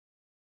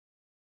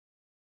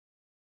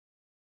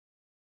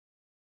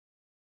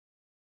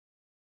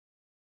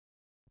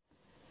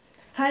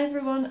Hi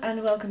everyone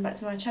and welcome back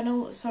to my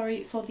channel.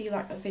 Sorry for the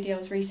lack of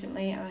videos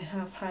recently. I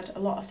have had a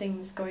lot of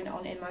things going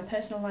on in my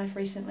personal life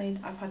recently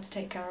that I've had to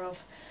take care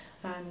of,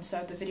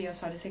 so the video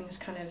side of things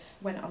kind of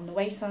went on the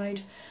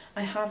wayside.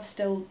 I have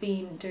still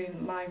been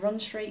doing my run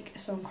streak,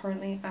 so I'm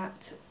currently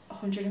at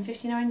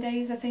 159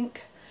 days I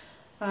think.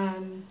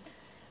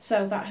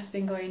 So that has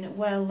been going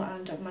well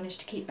and I've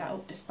managed to keep that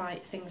up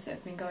despite things that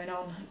have been going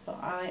on, but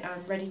I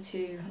am ready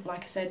to,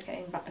 like I said,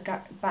 getting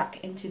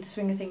back into the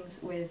swing of things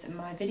with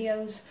my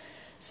videos.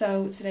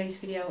 So today's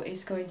video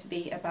is going to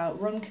be about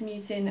run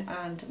commuting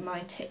and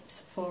my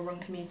tips for run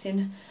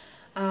commuting.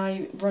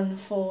 I run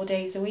 4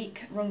 days a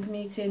week run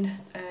commuting,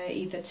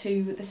 either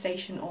to the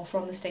station or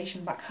from the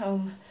station back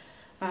home,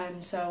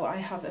 so I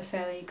have a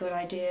fairly good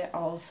idea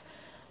of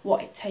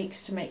what it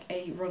takes to make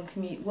a run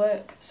commute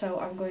work. So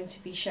I'm going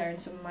to be sharing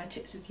some of my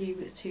tips with you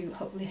to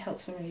hopefully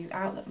help some of you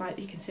out that might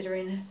be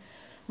considering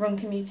run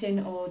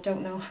commuting or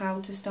don't know how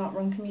to start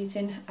run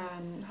commuting.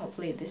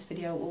 Hopefully this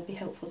video will be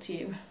helpful to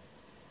you.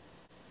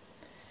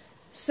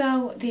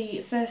 So the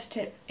first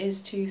tip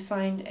is to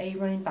find a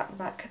running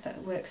backpack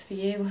that works for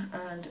you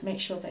and make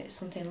sure that it's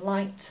something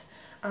light.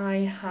 I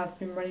have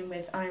been running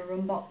with Iron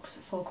Run Box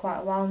for quite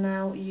a while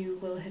now. You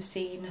will have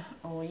seen,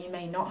 or you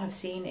may not have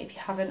seen. If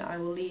you haven't, I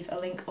will leave a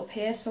link up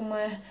here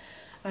somewhere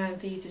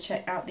for you to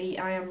check out the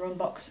Iron Run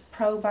Box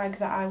Pro bag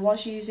that I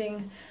was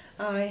using.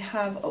 I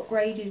have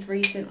upgraded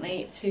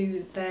recently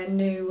to their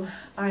new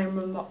Iron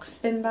Run Box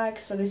spin bag,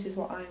 so this is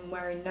what I'm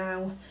wearing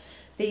now.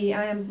 The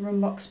Iron Run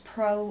Box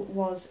Pro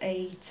was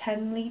a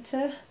 10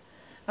 litre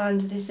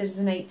and this is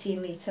an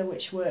 18 litre,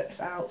 which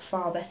works out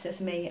far better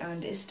for me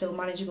and is still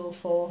manageable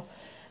for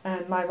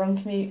my run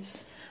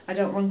commutes. I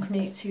don't run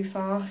commute too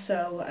far,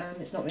 so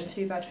it's not been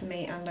too bad for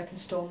me and I can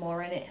store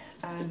more in it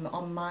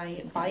on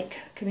my bike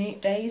commute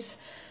days.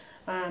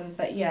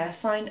 But yeah,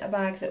 find a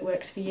bag that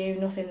works for you,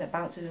 nothing that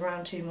bounces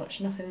around too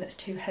much, nothing that's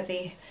too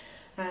heavy,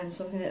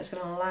 something that's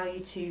going to allow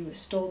you to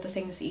store the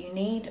things that you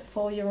need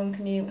for your run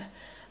commute.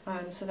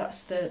 So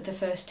that's the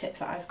first tip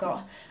that I've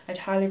got. I'd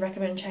highly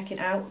recommend checking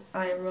out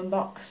Iron Run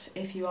Box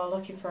if you are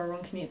looking for a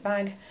run commute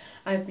bag.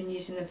 I've been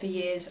using them for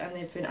years and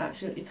they've been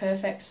absolutely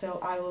perfect, so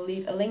I will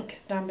leave a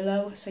link down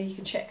below so you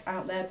can check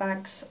out their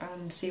bags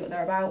and see what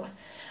they're about.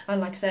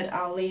 And like I said,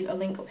 I'll leave a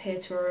link up here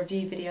to a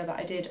review video that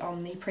I did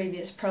on the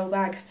previous Pro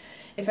bag.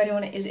 If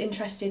anyone is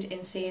interested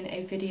in seeing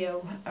a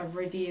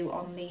review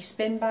on the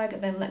spin bag,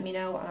 then let me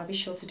know and I'll be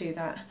sure to do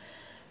that.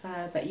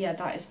 But yeah,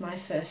 that is my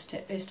first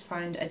tip, is to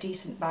find a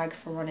decent bag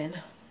for running.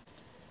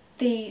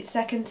 The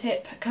second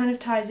tip kind of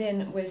ties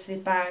in with the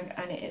bag,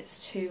 and it's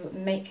to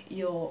make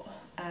your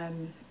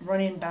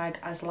running bag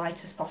as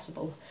light as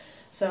possible.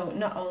 So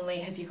not only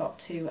have you got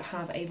to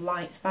have a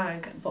light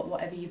bag, but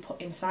whatever you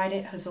put inside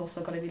it has also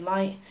got to be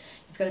light.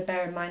 You've got to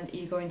bear in mind that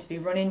you're going to be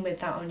running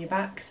with that on your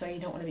back, so you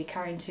don't want to be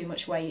carrying too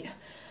much weight.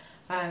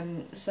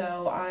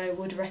 So I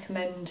would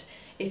recommend,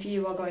 if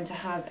you are going to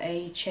have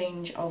a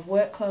change of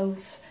work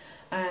clothes,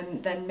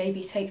 then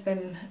maybe take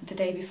them the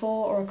day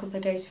before or a couple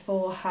of days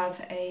before.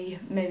 Have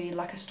maybe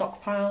like a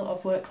stockpile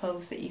of work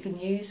clothes that you can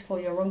use for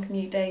your run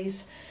commute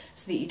days,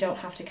 so that you don't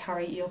have to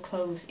carry your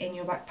clothes in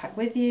your backpack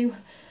with you.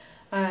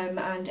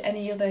 And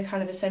any other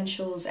kind of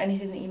essentials,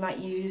 anything that you might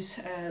use,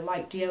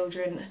 like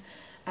deodorant,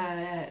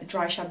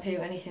 dry shampoo,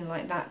 anything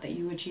like that that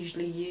you would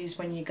usually use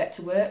when you get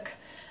to work,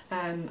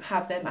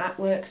 have them at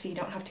work so you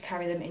don't have to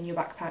carry them in your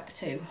backpack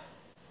too.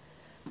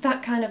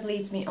 That kind of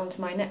leads me on to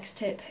my next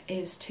tip,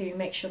 is to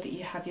make sure that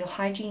you have your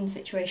hygiene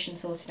situation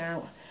sorted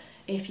out.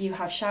 If you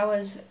have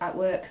showers at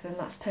work, then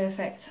that's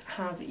perfect.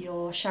 Have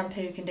your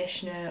shampoo,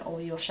 conditioner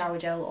or your shower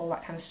gel, all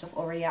that kind of stuff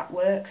already at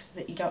work so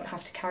that you don't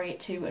have to carry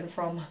it to and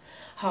from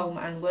home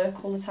and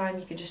work all the time.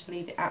 You can just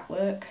leave it at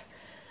work.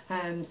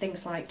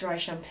 Things like dry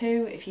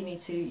shampoo, if you need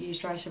to use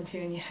dry shampoo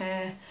in your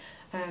hair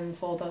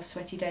for those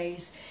sweaty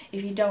days.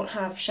 If you don't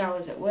have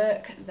showers at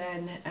work,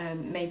 then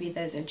maybe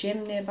there's a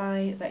gym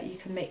nearby that you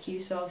can make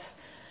use of.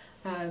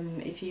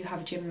 If you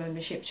have a gym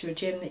membership to a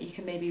gym, that you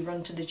can maybe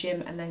run to the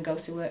gym and then go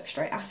to work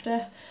straight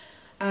after.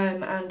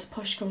 And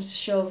push comes to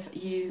shove,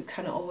 you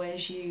can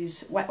always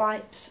use wet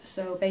wipes,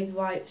 so baby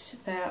wipes.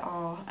 There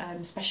are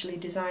specially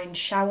designed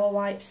shower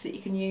wipes that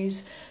you can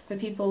use for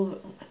people.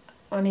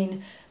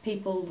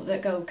 People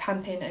that go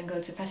camping and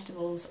go to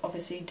festivals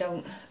obviously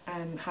don't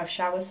have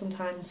showers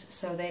sometimes,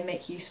 so they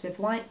make use with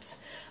wipes,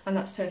 and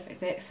that's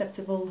perfectly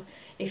acceptable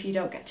if you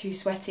don't get too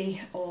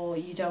sweaty or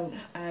you don't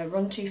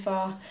run too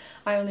far.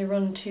 I only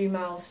run 2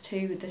 miles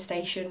to the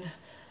station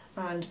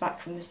and back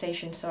from the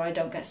station, so I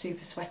don't get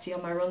super sweaty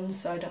on my runs,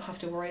 so I don't have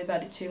to worry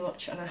about it too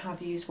much, and I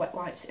have used wet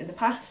wipes in the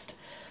past.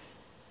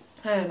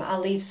 I'll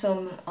leave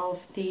some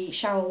of the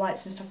shower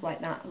wipes and stuff like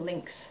that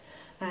links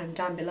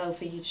down below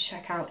for you to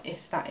check out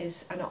if that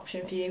is an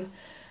option for you.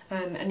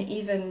 And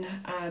even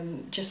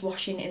just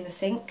washing in the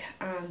sink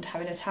and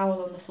having a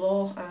towel on the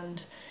floor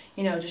and,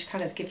 you know, just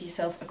kind of give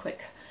yourself a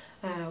quick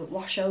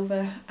wash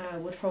over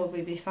would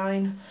probably be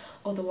fine.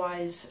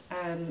 Otherwise,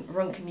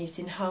 run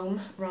commuting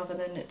home rather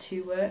than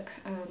to work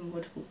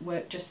would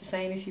work just the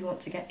same if you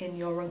want to get in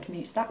your run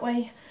commute that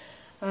way.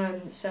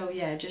 So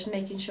yeah, just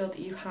making sure that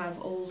you have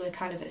all the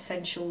kind of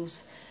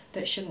essentials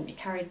that shouldn't be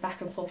carried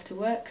back and forth to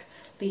work,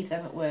 leave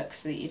them at work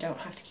so that you don't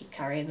have to keep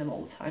carrying them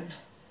all the time.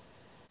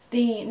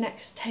 The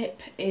next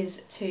tip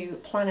is to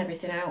plan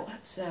everything out,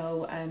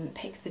 so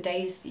pick the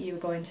days that you're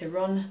going to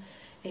run.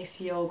 If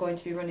you're going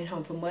to be running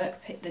home from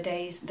work, pick the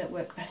days that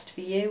work best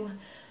for you.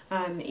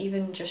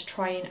 Even just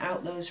trying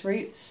out those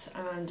routes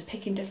and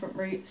picking different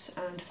routes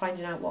and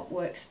finding out what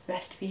works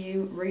best for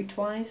you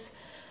route-wise.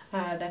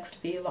 There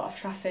could be a lot of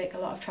traffic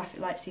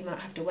lights you might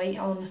have to wait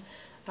on.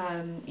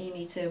 You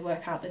need to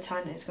work out the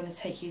time that it's going to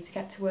take you to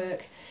get to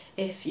work.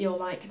 If you're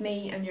like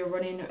me and you're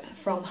running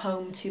from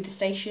home to the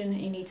station,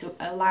 you need to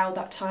allow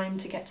that time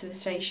to get to the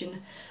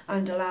station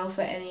and allow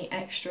for any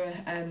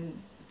extra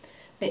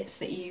bits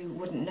that you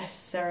wouldn't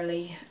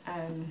necessarily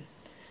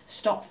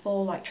stop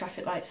for, like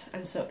traffic lights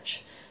and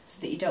such, so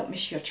that you don't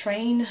miss your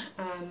train.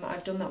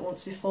 I've done that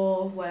once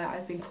before where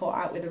I've been caught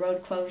out with a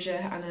road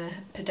closure and a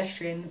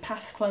pedestrian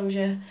path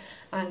closure,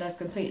 and I've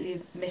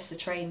completely missed the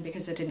train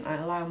because I didn't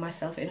allow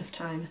myself enough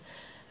time.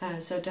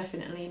 So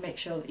definitely make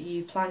sure that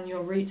you plan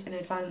your route in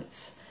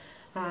advance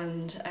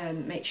and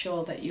make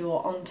sure that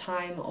you're on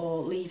time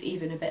or leave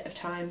even a bit of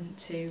time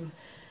to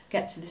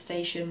get to the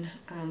station,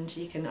 and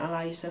you can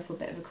allow yourself a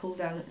bit of a cool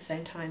down at the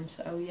same time.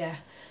 So yeah,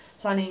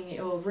 planning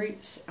your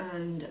routes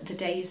and the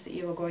days that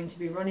you are going to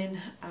be running,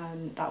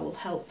 that will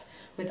help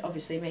with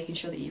obviously making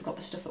sure that you've got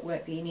the stuff at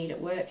work that you need at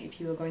work. If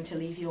you are going to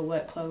leave your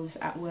work clothes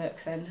at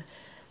work, then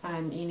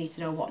you need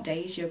to know what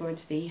days you're going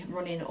to be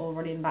running or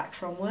running back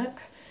from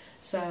work.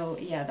 So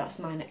yeah, that's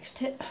my next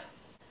tip.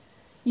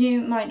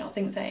 You might not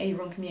think that a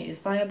run commute is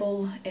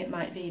viable. It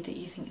might be that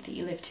you think that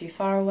you live too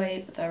far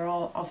away, but there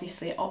are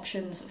obviously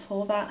options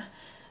for that.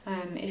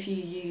 If you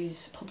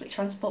use public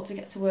transport to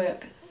get to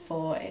work,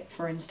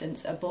 for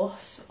instance a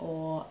bus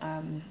or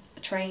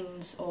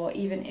trains, or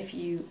even if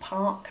you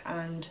park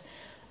and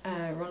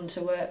run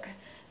to work,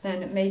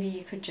 then maybe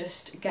you could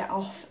just get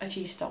off a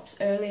few stops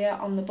earlier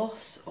on the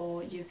bus,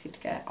 or you could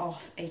get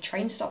off a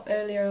train stop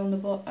earlier on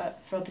the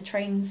for the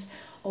trains,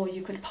 or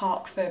you could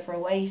park further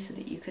away so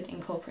that you could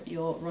incorporate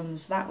your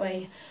runs that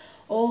way,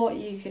 or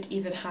you could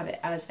even have it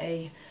as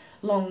a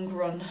long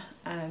run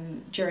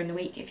during the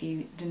week if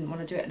you didn't want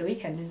to do it at the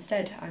weekend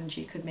instead, and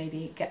you could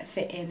maybe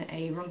fit in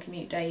a run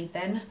commute day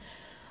then,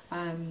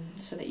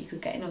 so that you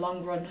could get in a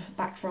long run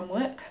back from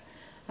work.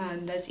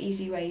 And there's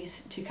easy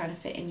ways to kind of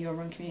fit in your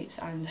run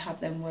commutes and have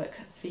them work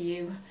for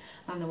you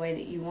and the way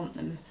that you want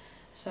them.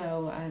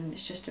 So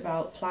it's just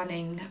about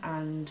planning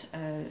and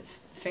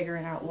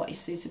figuring out what is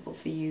suitable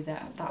for you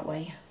that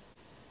way.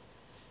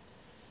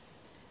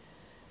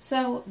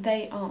 So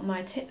they are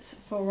my tips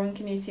for run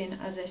commuting.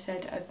 As I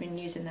said, I've been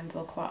using them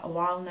for quite a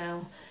while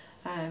now.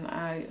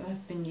 I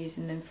have been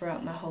using them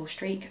throughout my whole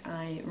streak.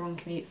 I run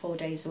commute 4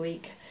 days a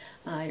week.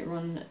 I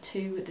run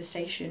to the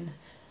station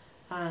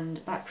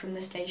and back from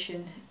the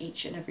station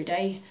each and every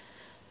day,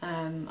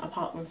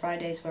 apart from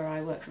Fridays where I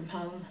work from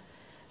home.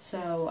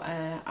 So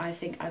I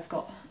think I've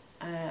got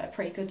a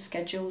pretty good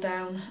schedule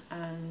down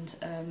and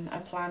a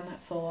plan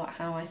for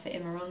how I fit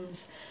in my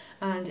runs.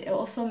 And it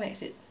also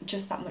makes it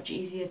just that much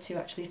easier to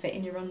actually fit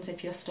in your runs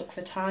if you're stuck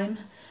for time.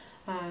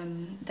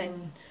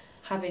 Then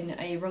having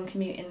a run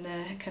commute in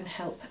there can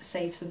help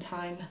save some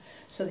time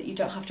so that you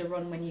don't have to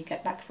run when you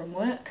get back from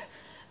work.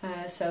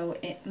 So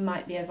it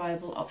might be a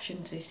viable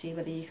option to see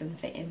whether you can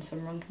fit in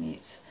some run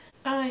commutes.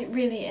 I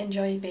really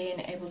enjoy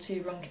being able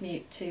to run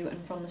commute to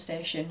and from the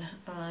station.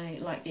 I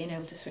like being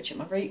able to switch up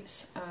my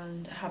routes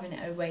and having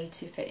a way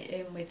to fit it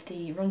in with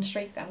the run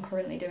streak that I'm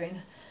currently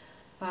doing.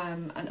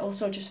 And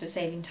also just for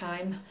saving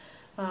time.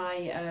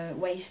 I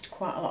waste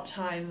quite a lot of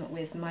time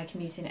with my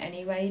commuting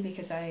anyway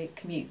because I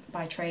commute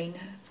by train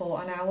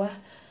for an hour,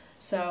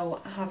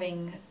 so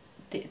having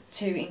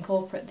to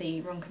incorporate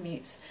the run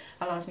commutes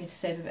allows me to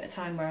save a bit of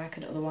time where I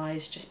could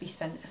otherwise just be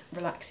spent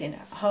relaxing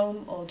at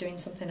home or doing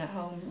something at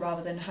home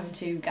rather than having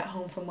to get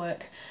home from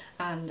work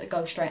and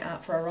go straight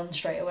out for a run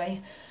straight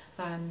away.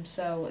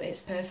 So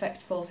it's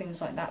perfect for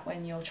things like that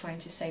when you're trying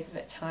to save a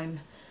bit of time.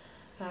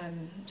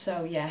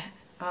 So yeah,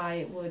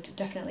 I would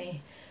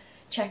definitely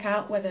check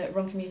out whether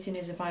run commuting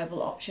is a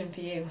viable option for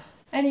you.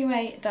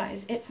 Anyway, that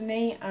is it for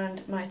me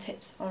and my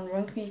tips on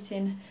run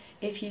commuting.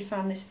 If you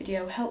found this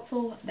video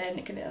helpful, then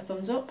give it a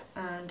thumbs up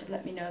and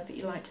let me know that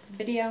you liked the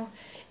video.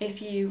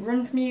 If you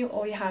run commute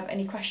or you have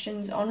any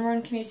questions on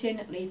run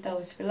commuting, leave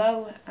those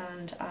below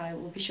and I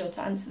will be sure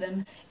to answer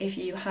them. If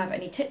you have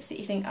any tips that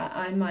you think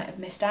I might have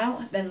missed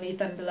out, then leave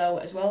them below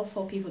as well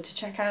for people to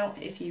check out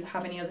if you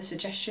have any other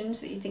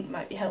suggestions that you think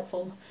might be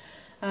helpful.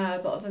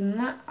 But other than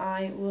that,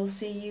 I will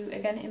see you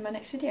again in my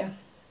next video.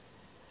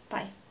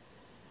 Bye.